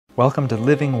Welcome to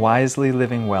Living Wisely,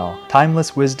 Living Well,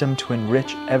 timeless wisdom to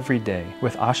enrich every day,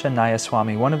 with Asha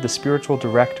Nayaswami, one of the spiritual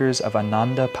directors of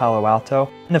Ananda Palo Alto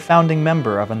and a founding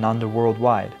member of Ananda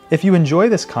Worldwide. If you enjoy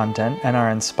this content and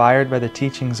are inspired by the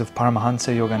teachings of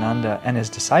Paramahansa Yogananda and his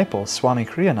disciple, Swami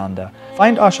Kriyananda,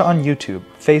 find Asha on YouTube,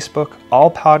 Facebook,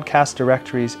 all podcast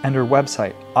directories, and her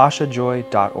website,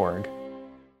 ashajoy.org.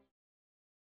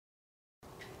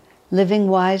 Living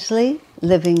Wisely,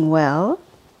 Living Well,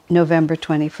 November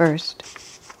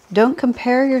 21st. Don't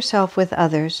compare yourself with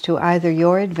others to either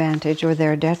your advantage or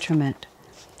their detriment.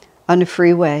 On a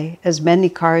freeway, as many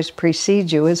cars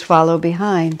precede you as follow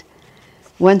behind.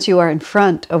 Once you are in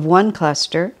front of one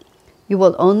cluster, you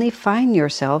will only find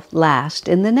yourself last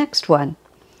in the next one.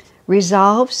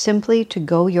 Resolve simply to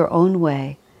go your own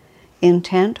way,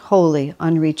 intent wholly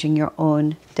on reaching your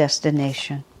own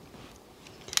destination.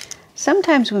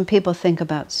 Sometimes when people think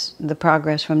about the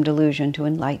progress from delusion to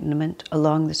enlightenment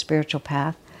along the spiritual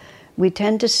path, we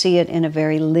tend to see it in a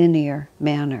very linear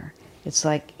manner. It's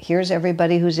like, here's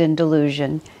everybody who's in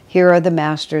delusion, here are the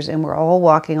masters, and we're all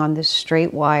walking on this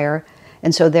straight wire.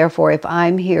 And so therefore, if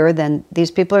I'm here, then these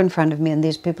people are in front of me and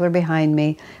these people are behind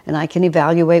me, and I can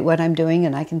evaluate what I'm doing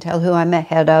and I can tell who I'm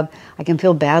ahead of. I can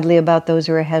feel badly about those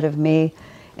who are ahead of me.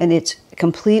 And it's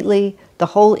completely, the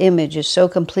whole image is so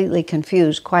completely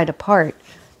confused, quite apart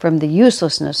from the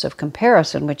uselessness of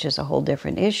comparison, which is a whole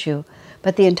different issue.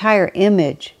 But the entire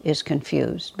image is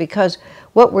confused because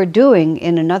what we're doing,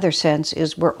 in another sense,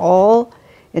 is we're all,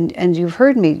 and you've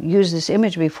heard me use this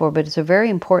image before, but it's a very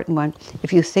important one.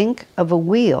 If you think of a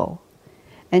wheel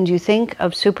and you think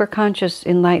of superconscious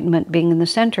enlightenment being in the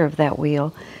center of that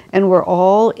wheel, and we're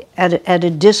all at a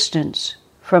distance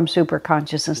from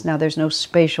superconsciousness. Now, there's no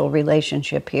spatial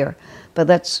relationship here, but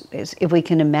if we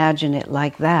can imagine it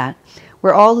like that,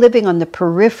 we're all living on the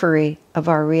periphery of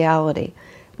our reality.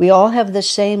 We all have the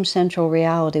same central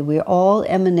reality. We all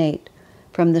emanate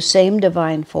from the same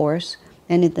divine force,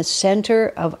 and in the center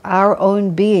of our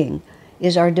own being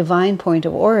is our divine point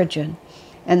of origin.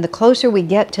 And the closer we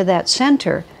get to that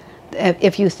center,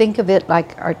 if you think of it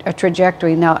like a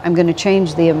trajectory, now I'm going to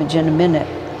change the image in a minute,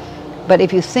 but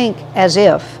if you think as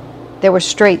if there were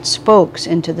straight spokes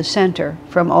into the center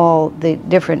from all the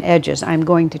different edges, I'm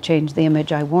going to change the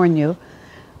image, I warn you.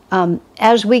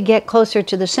 As we get closer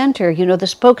to the center, the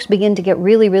spokes begin to get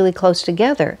really, really close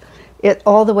together.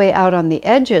 All the way out on the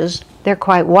edges, they're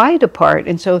quite wide apart,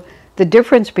 and so the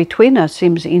difference between us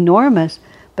seems enormous.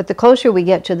 But the closer we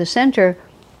get to the center,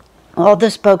 all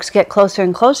the spokes get closer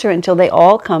and closer until they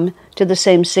all come to the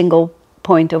same single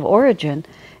point of origin.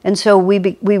 And so we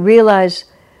realize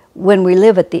when we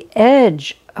live at the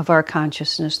edge of our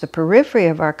consciousness, the periphery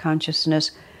of our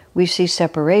consciousness, we see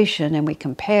separation and we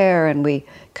compare and we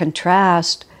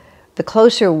contrast. The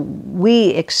closer we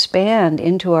expand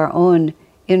into our own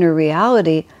inner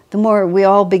reality, the more we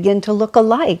all begin to look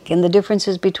alike and the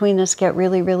differences between us get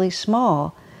really, really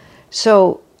small.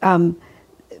 So,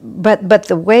 but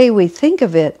the way we think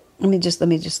of it, let me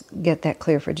just get that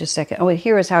clear for just a second. Oh,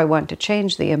 here is how I want to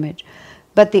change the image.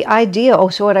 But the idea,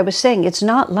 so what I was saying, it's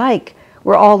not like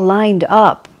we're all lined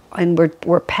up and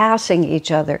we're passing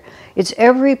each other. It's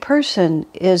every person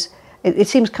is, it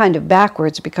seems kind of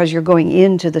backwards because you're going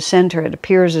into the center. It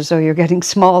appears as though you're getting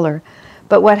smaller.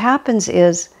 But what happens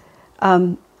is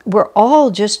we're all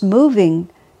just moving.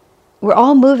 We're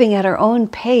all moving at our own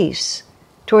pace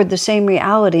toward the same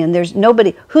reality. And there's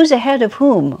nobody, who's ahead of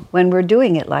whom when we're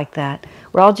doing it like that?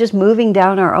 We're all just moving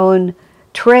down our own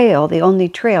trail, the only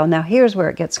trail. Now here's where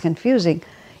it gets confusing.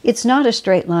 It's not a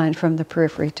straight line from the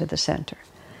periphery to the center.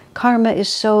 Karma is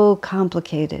so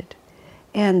complicated.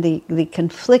 And the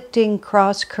conflicting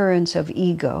cross currents of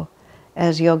ego,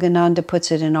 as Yogananda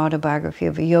puts it in Autobiography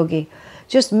of a Yogi,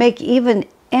 just make even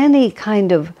any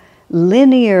kind of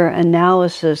linear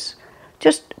analysis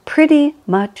just pretty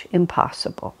much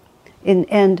impossible.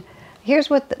 And here's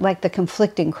what the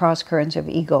conflicting cross currents of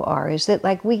ego are, is that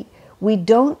we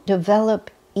don't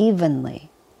develop evenly.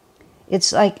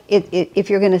 It's like, if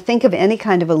you're going to think of any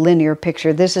kind of a linear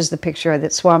picture, this is the picture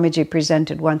that Swamiji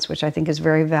presented once, which I think is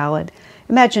very valid.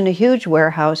 Imagine a huge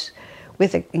warehouse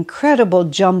with an incredible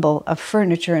jumble of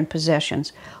furniture and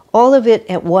possessions, all of it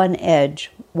at one edge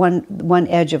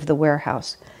of the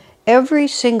warehouse. Every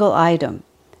single item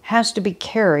has to be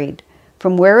carried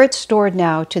from where it's stored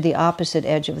now to the opposite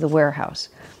edge of the warehouse.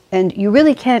 And you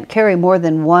really can't carry more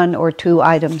than one or two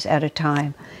items at a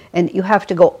time. And you have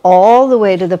to go all the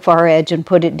way to the far edge and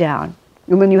put it down.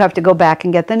 And then you have to go back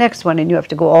and get the next one, and you have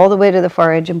to go all the way to the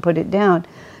far edge and put it down.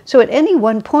 So at any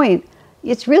one point,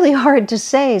 it's really hard to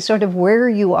say sort of where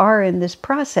you are in this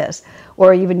process.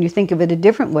 Or even you think of it a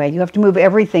different way. You have to move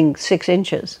everything 6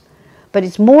 inches. But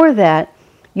it's more that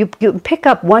you pick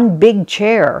up one big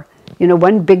chair,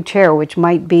 one big chair, which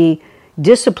might be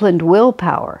disciplined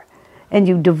willpower, and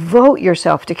you devote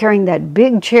yourself to carrying that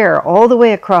big chair all the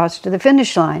way across to the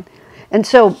finish line. And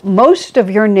so most of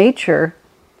your nature,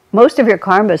 most of your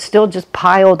karma is still just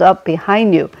piled up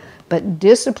behind you. But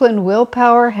disciplined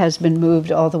willpower has been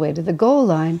moved all the way to the goal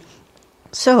line.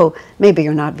 So maybe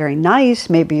you're not very nice,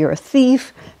 maybe you're a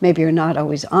thief, maybe you're not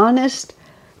always honest,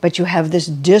 but you have this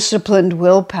disciplined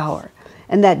willpower.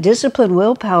 And that disciplined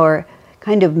willpower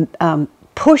kind of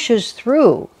pushes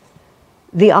through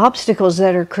the obstacles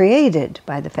that are created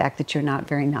by the fact that you're not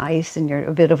very nice and you're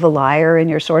a bit of a liar and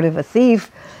you're sort of a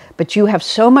thief. But you have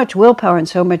so much willpower and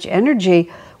so much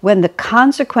energy, when the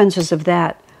consequences of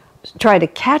that try to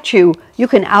catch you, you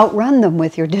can outrun them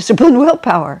with your disciplined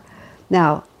willpower.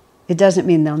 Now, it doesn't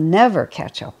mean they'll never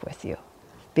catch up with you,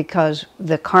 because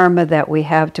the karma that we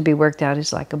have to be worked out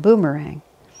is like a boomerang.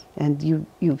 And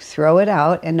you throw it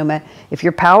out, and no matter if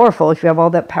you're powerful, if you have all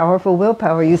that powerful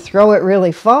willpower, you throw it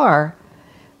really far,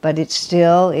 but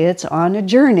it's on a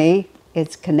journey,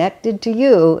 it's connected to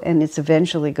you, and it's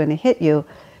eventually going to hit you,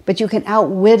 but you can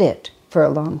outwit it for a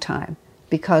long time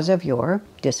because of your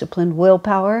disciplined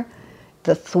willpower,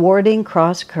 the thwarting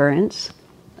cross currents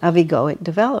of egoic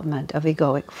development, of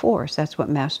egoic force. That's what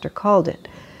Master called it.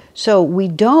 So we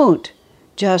don't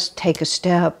just take a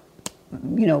step,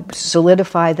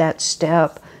 solidify that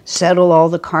step, settle all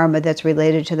the karma that's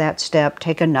related to that step,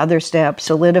 take another step,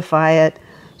 solidify it.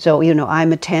 So,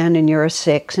 I'm a 10 and you're a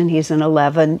 6 and he's an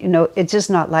 11. It's just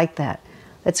not like that.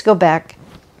 Let's go back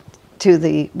to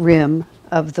the rim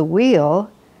of the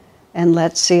wheel, and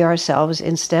let's see ourselves,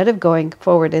 instead of going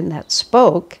forward in that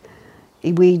spoke,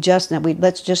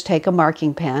 let's just take a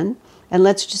marking pen and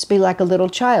let's just be like a little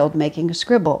child making a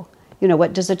scribble.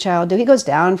 What does a child do? He goes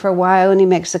down for a while and he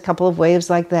makes a couple of waves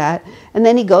like that, and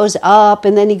then he goes up,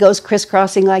 and then he goes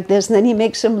crisscrossing like this, and then he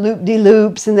makes some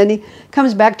loop-de-loops, and then he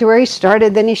comes back to where he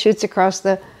started, then he shoots across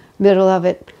the middle of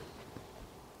it.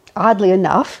 Oddly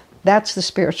enough, that's the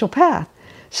spiritual path.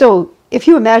 So if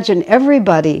you imagine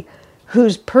everybody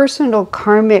whose personal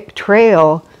karmic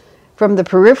trail from the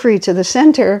periphery to the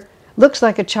center looks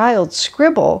like a child's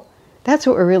scribble, that's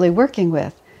what we're really working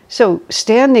with. So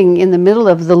standing in the middle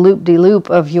of the loop-de-loop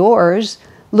of yours,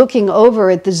 looking over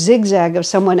at the zigzag of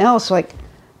someone else, like,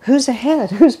 who's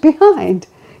ahead, who's behind?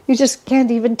 You just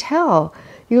can't even tell.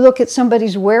 You look at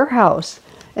somebody's warehouse,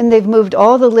 and they've moved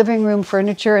all the living room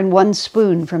furniture and one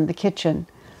spoon from the kitchen.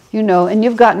 And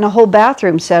you've gotten a whole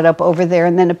bathroom set up over there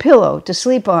and then a pillow to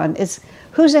sleep on. It's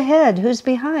who's ahead, who's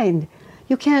behind.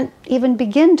 You can't even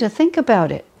begin to think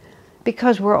about it,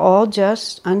 because we're all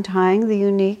just untying the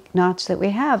unique knots that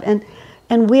we have.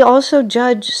 And we also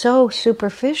judge so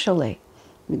superficially.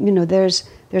 There's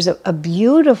a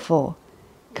beautiful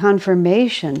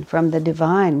confirmation from the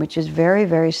divine, which is very,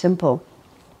 very simple.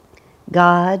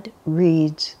 God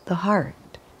reads the heart.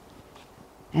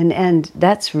 And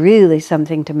that's really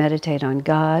something to meditate on.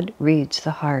 God reads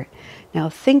the heart. Now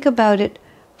think about it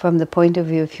from the point of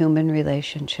view of human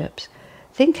relationships.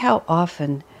 Think how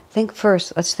often,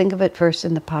 let's think of it first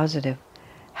in the positive.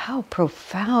 How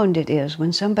profound it is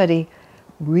when somebody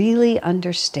really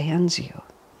understands you.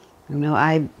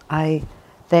 I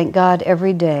thank God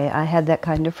every day I had that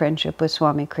kind of friendship with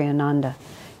Swami Kriyananda.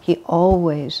 He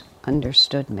always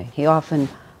understood me. He often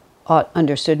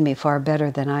understood me far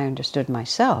better than I understood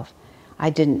myself. I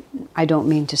don't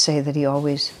mean to say that he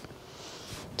always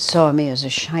saw me as a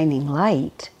shining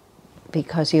light,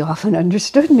 because he often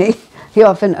understood me. He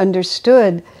often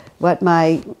understood what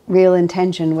my real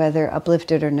intention, whether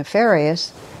uplifted or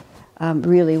nefarious,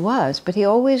 really was. But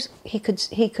he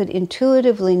could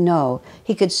intuitively know.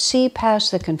 He could see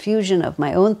past the confusion of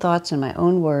my own thoughts and my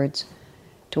own words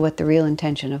to what the real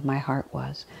intention of my heart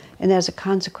was. And as a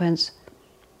consequence,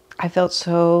 I felt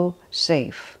so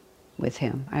safe with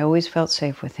him. I always felt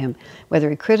safe with him. Whether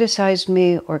he criticized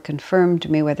me or confirmed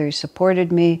me, whether he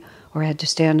supported me or had to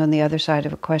stand on the other side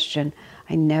of a question,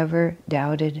 I never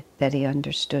doubted that he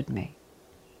understood me.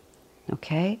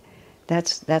 Okay?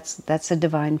 That's a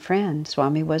divine friend.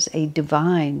 Swami was a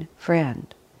divine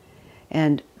friend.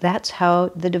 And that's how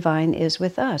the divine is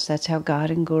with us. That's how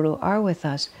God and Guru are with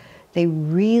us. They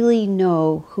really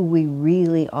know who we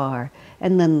really are.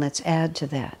 And then let's add to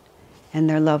that. And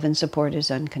their love and support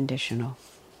is unconditional.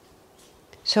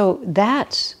 So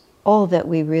that's all that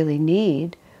we really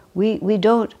need. We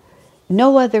don't,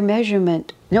 no other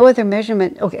measurement.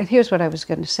 Okay, and here's what I was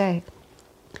going to say.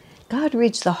 God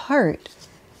reads the heart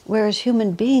Whereas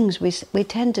human beings, we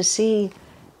tend to see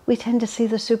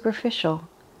the superficial.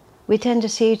 We tend to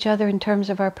see each other in terms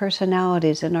of our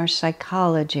personalities and our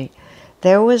psychology.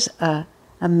 There was a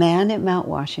man at Mount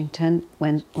Washington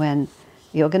when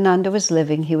Yogananda was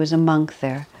living. He was a monk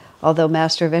there, although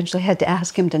Master eventually had to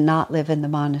ask him to not live in the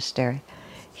monastery.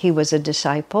 He was a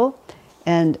disciple,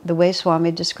 and the way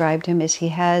Swami described him is he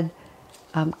had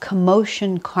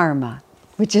commotion karma,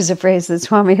 which is a phrase that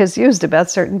Swami has used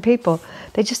about certain people.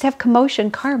 They just have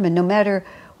commotion karma. No matter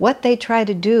what they try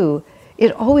to do,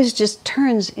 it always just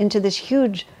turns into this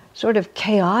huge sort of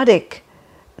chaotic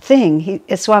thing.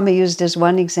 Swami used as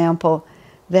one example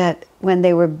that when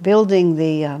they were building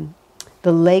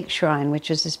the lake shrine,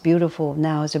 which is this beautiful,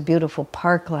 now is a beautiful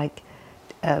park-like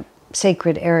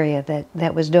sacred area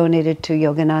that was donated to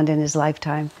Yogananda in his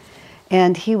lifetime.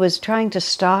 And he was trying to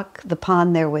stock the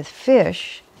pond there with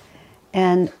fish,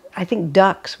 and I think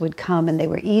ducks would come and they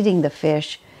were eating the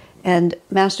fish, and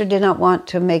Master did not want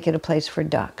to make it a place for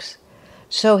ducks.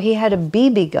 So he had a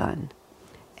BB gun,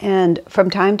 and from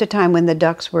time to time when the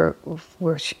ducks were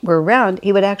around,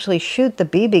 he would actually shoot the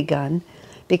BB gun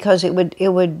because it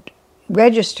would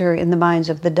register in the minds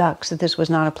of the ducks that this was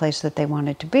not a place that they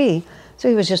wanted to be. So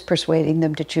he was just persuading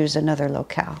them to choose another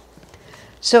locale.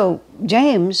 So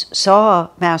James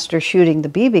saw Master shooting the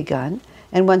BB gun,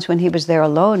 and once when he was there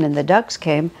alone and the ducks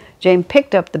came, James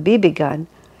picked up the BB gun,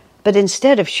 but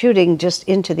instead of shooting just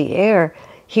into the air,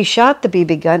 he shot the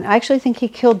BB gun. I actually think he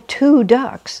killed 2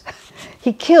 ducks.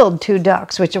 He killed 2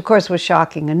 ducks, which of course was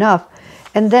shocking enough.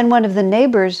 And then one of the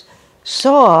neighbors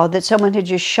saw that someone had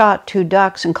just shot 2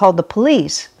 ducks and called the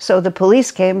police. So the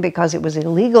police came because it was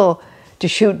illegal to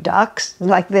shoot ducks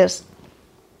like this.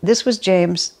 This was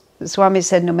James. Swami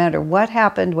said no matter what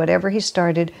happened, whatever he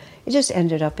started, it just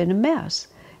ended up in a mess.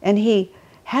 And he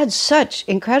had such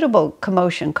incredible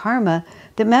commotion karma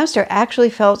that Master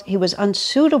actually felt he was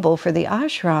unsuitable for the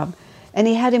ashram, and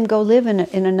he had him go live in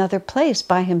another place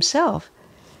by himself.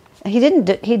 He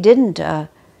didn't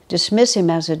dismiss him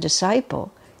as a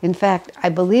disciple. In fact, I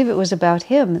believe it was about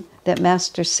him that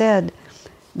Master said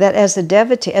that as a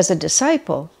devotee, as a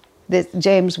disciple, that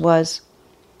James was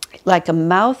like a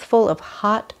mouthful of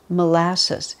hot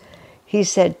molasses. He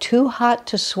said, too hot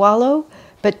to swallow,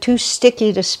 but too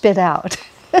sticky to spit out.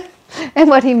 And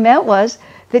what he meant was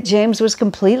that James was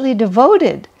completely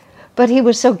devoted, but he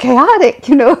was so chaotic,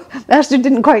 Master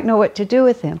didn't quite know what to do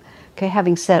with him. Okay,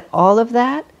 having said all of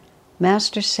that,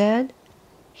 Master said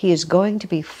he is going to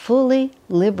be fully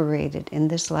liberated in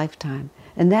this lifetime.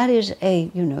 And that is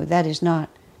that is not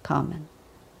common.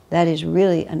 That is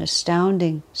really an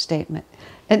astounding statement.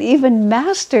 And even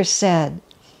Master said,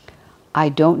 I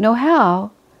don't know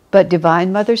how, but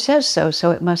Divine Mother says so,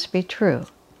 so it must be true.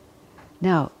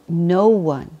 Now, no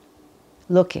one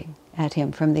looking at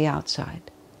him from the outside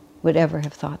would ever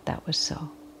have thought that was so.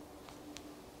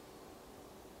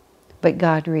 But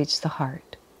God reads the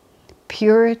heart.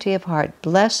 Purity of heart.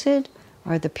 Blessed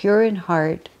are the pure in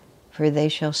heart, for they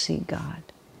shall see God.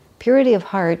 Purity of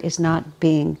heart is not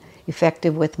being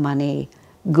effective with money,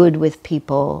 good with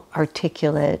people,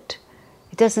 articulate.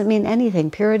 It doesn't mean anything.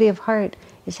 Purity of heart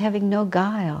is having no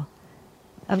guile,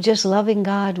 of just loving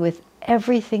God with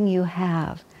everything you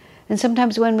have. And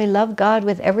sometimes when we love God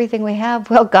with everything we have,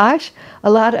 well, gosh, a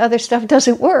lot of other stuff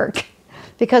doesn't work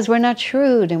because we're not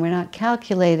shrewd and we're not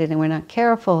calculated and we're not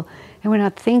careful and we're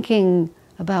not thinking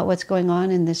about what's going on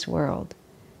in this world.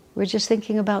 We're just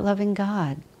thinking about loving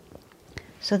God.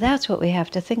 So that's what we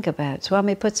have to think about.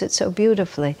 Swami puts it so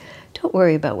beautifully. Don't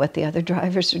worry about what the other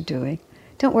drivers are doing.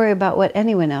 Don't worry about what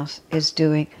anyone else is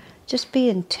doing. Just be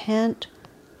intent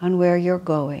on where you're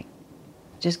going.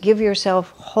 Just give yourself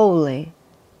wholly,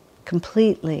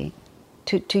 completely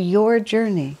to your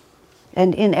journey.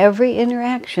 And in every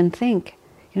interaction, think,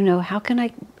 how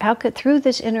could through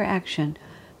this interaction,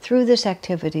 through this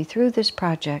activity, through this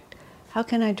project, how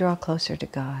can I draw closer to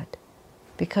God?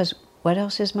 Because what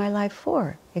else is my life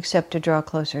for except to draw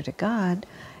closer to God?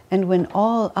 And when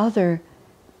all other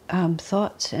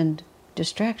thoughts and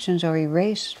distractions are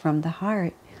erased from the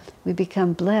heart, we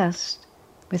become blessed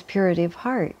with purity of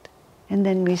heart. And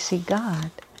then we see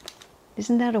God.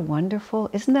 Isn't that a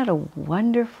wonderful,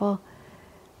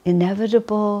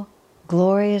 inevitable,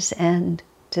 glorious end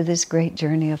to this great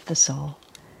journey of the soul?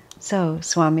 So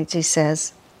Swamiji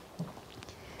says,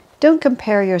 don't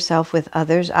compare yourself with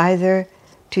others either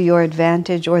to your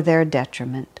advantage or their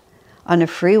detriment. On a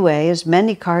freeway, as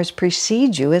many cars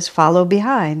precede you as follow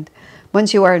behind.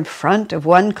 Once you are in front of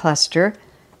one cluster,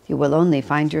 you will only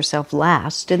find yourself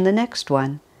last in the next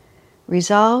one.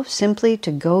 Resolve simply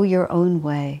to go your own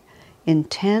way,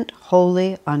 intent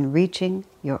wholly on reaching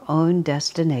your own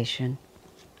destination.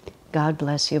 God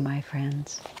bless you, my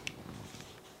friends.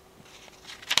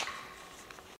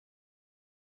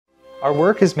 Our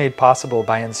work is made possible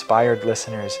by inspired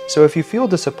listeners, so if you feel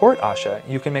to support Asha,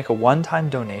 you can make a one-time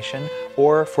donation,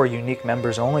 or for unique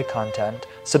members-only content,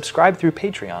 subscribe through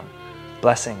Patreon.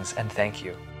 Blessings and thank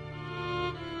you.